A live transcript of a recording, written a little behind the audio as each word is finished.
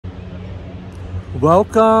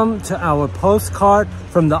Welcome to our postcard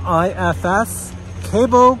from the IFS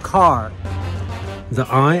Cable Car. The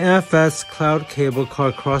IFS Cloud Cable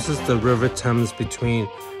Car crosses the River Thames between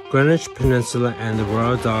Greenwich Peninsula and the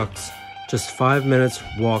Royal Docks, just 5 minutes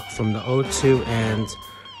walk from the O2 and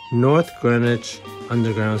North Greenwich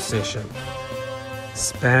Underground Station.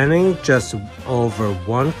 Spanning just over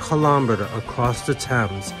 1 kilometer across the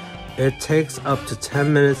Thames, it takes up to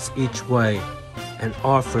 10 minutes each way and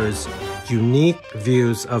offers unique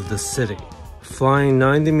views of the city. Flying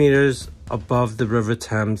 90 meters above the River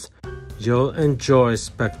Thames, you'll enjoy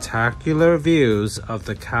spectacular views of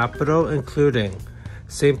the capital, including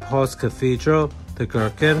St. Paul's Cathedral, the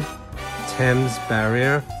Gherkin, Thames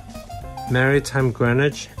Barrier, Maritime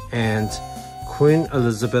Greenwich, and Queen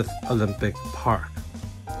Elizabeth Olympic Park.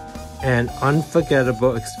 An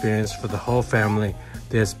unforgettable experience for the whole family.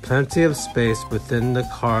 There's plenty of space within the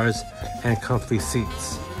cars and comfy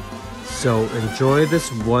seats. So enjoy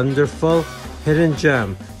this wonderful hidden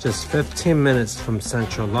gem just 15 minutes from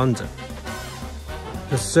central London.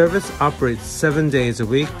 The service operates 7 days a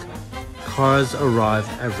week. Cars arrive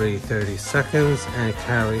every 30 seconds and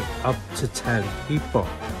carry up to 10 people.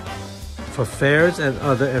 For fares and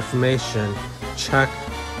other information, check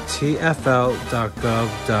tfl.gov.uk.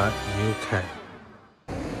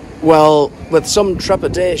 Well, with some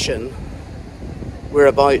trepidation, we're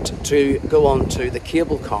about to go on to the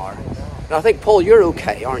cable car. And I think, Paul, you're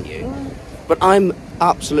okay, aren't you? But I'm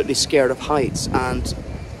absolutely scared of heights, and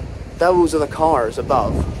those are the cars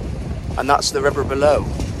above, and that's the river below.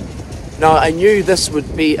 Now, I knew this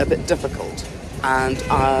would be a bit difficult, and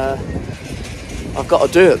I've got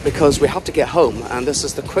to do it because we have to get home, and this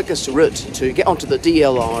is the quickest route to get onto the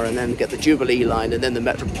DLR and then get the Jubilee line and then the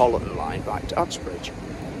Metropolitan line back to Uxbridge.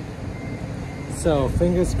 So,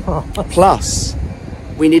 fingers crossed. Plus,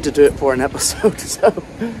 we need to do it for an episode, so...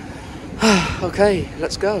 Okay,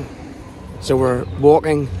 let's go. So we're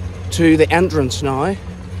walking to the entrance now,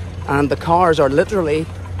 and the cars are literally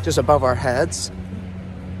just above our heads.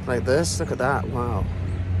 Like this, look at that, wow.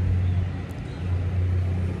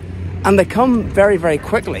 And they come very, very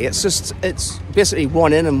quickly. It's basically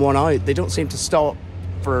one in and one out. They don't seem to stop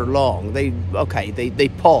for long. They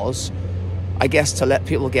pause, I guess, to let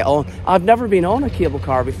people get on. I've never been on a cable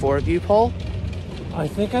car before, have you, Paul? I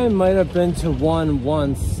think I might have been to one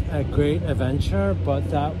once at Great Adventure, but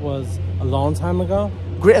that was a long time ago.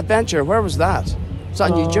 Great Adventure, where was that? Was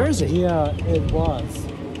that in New Jersey? Yeah, it was.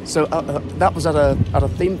 So that was at a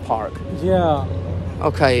theme park? Yeah.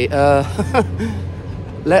 Okay,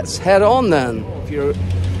 let's head on then. If you're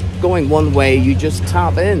going one way, you just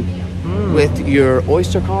tap in with your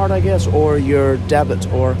Oyster card, I guess, or your debit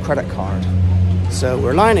or credit card. So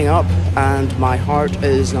we're lining up, and my heart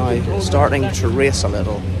is now starting to race a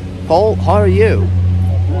little. Paul, how are you?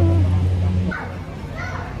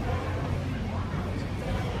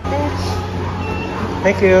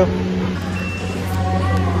 Thank you.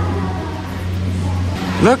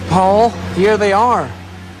 Look, Paul, here they are.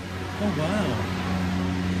 Oh, wow.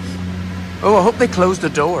 Oh, I hope they closed the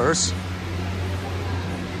doors.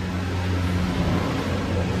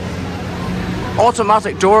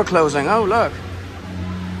 Automatic door closing. Oh, look.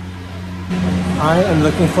 I am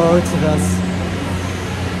looking forward to this.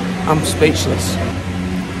 I'm speechless.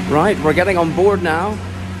 Right, we're getting on board now.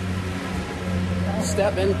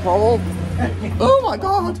 Step in, Paul. Oh my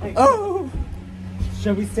God. Oh.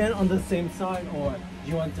 Shall we stand on the same side, or do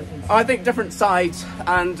you want different sides? I think different sides,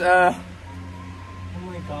 and oh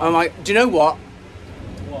my God. Do you know what?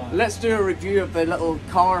 What? Let's do a review of the little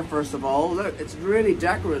car first of all. Look, it's really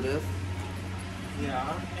decorative.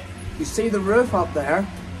 Yeah. You see the roof up there?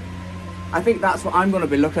 I think that's what I'm going to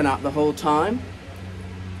be looking at the whole time.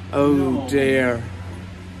 Oh no. Dear.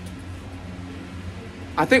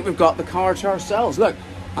 I think we've got the car to ourselves. Look,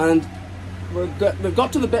 and we've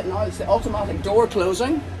got to the bit now. It's the automatic door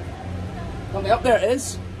closing. Coming up, there it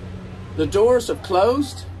is. The doors have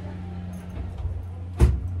closed.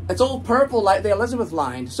 It's all purple like the Elizabeth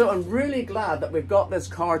line. So I'm really glad that we've got this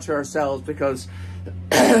car to ourselves, because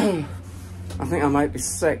I think I might be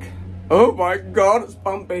sick. Oh my God, it's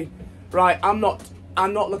bumpy. Right, I'm not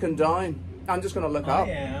looking down. I'm just gonna look up.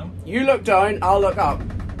 I am. You look down, I'll look up.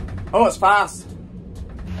 Oh, it's fast.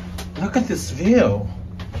 Look at this view.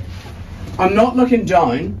 I'm not looking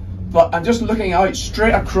down, but I'm just looking out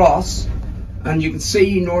straight across, and you can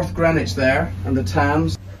see North Greenwich there and the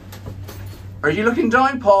Thames. Are you looking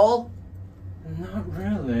down, Paul? Not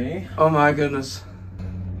really. Oh my goodness.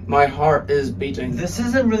 My heart is beating. This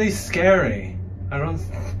isn't really scary. I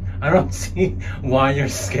don't see why you're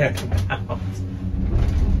scared about.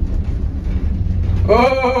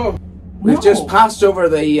 Oh! We've just passed over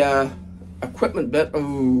the equipment bit.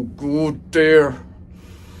 Oh, good dear.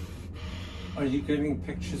 Are you getting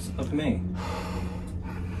pictures of me?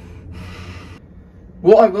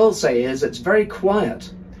 What I will say is it's very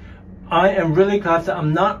quiet. I am really glad that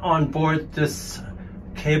I'm not on board this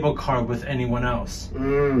cable car with anyone else.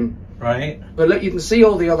 Right? But look, you can see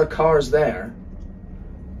all the other cars there.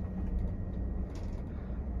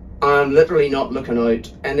 I'm literally not looking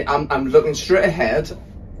out, and I'm looking straight ahead.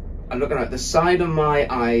 I'm looking out the side of my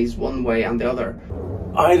eyes one way and the other.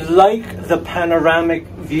 I like the panoramic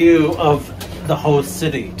view of the whole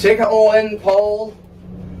city. Take it all in, Paul.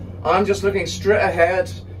 I'm just looking straight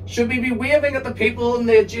ahead. Should we be waving at the people in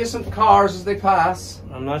the adjacent cars as they pass?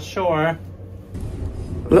 I'm not sure.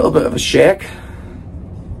 A little bit of a shake.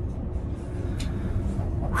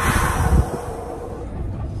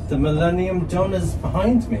 The Millennium Dome is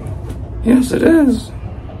behind me. Yes, it is.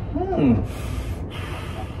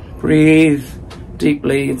 Breathe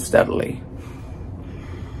deeply and steadily.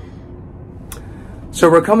 So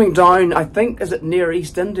we're coming down, I think, is it near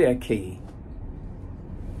East India Quay?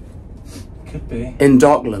 Could be. In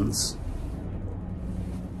Docklands.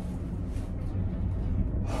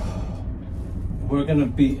 We're gonna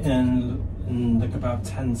be in like about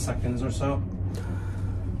 10 seconds or so.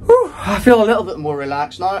 Whew, I feel a little bit more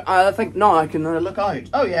relaxed now. I think now I can look out.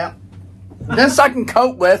 Oh yeah. This I can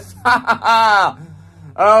cope with.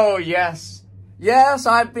 Oh yes. Yes,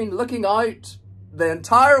 I've been looking out the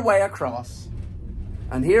entire way across.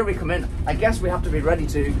 And here we come in. I guess we have to be ready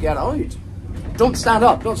to get out. Don't stand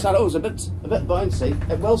up, don't stand up. Oh, it's a bit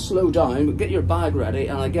bouncy. It will slow down, but get your bag ready,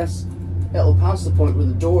 and I guess it'll pass the point where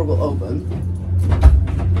the door will open.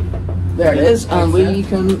 There it is, and we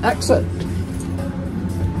can exit.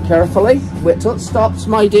 Carefully. Wait till it stops,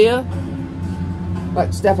 my dear.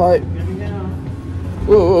 Right, step out.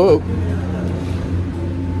 Whoa, whoa, whoa.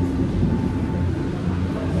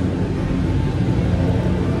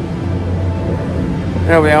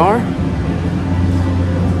 There we are.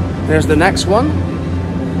 There's the next one.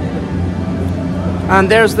 And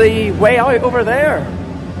there's the way out over there.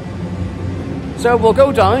 So we'll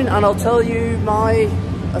go down and I'll tell you my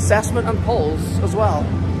assessment and polls as well.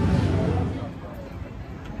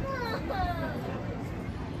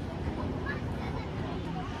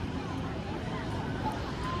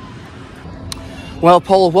 Well,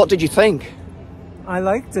 Paul, what did you think? I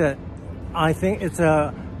liked it. I think it's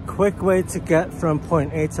a quick way to get from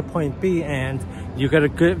point A to point B, and you get a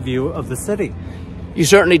good view of the city. You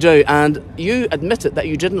certainly do, and you admitted that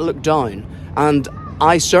you didn't look down, and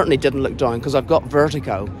I certainly didn't look down because I've got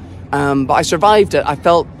vertigo, but I survived it. I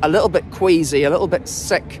felt a little bit queasy, a little bit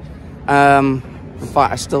sick. In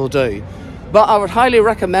fact, I still do, but I would highly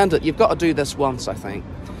recommend it. You've got to do this once, I think.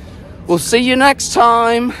 We'll see you next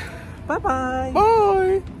time. Bye-bye.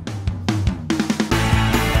 Bye.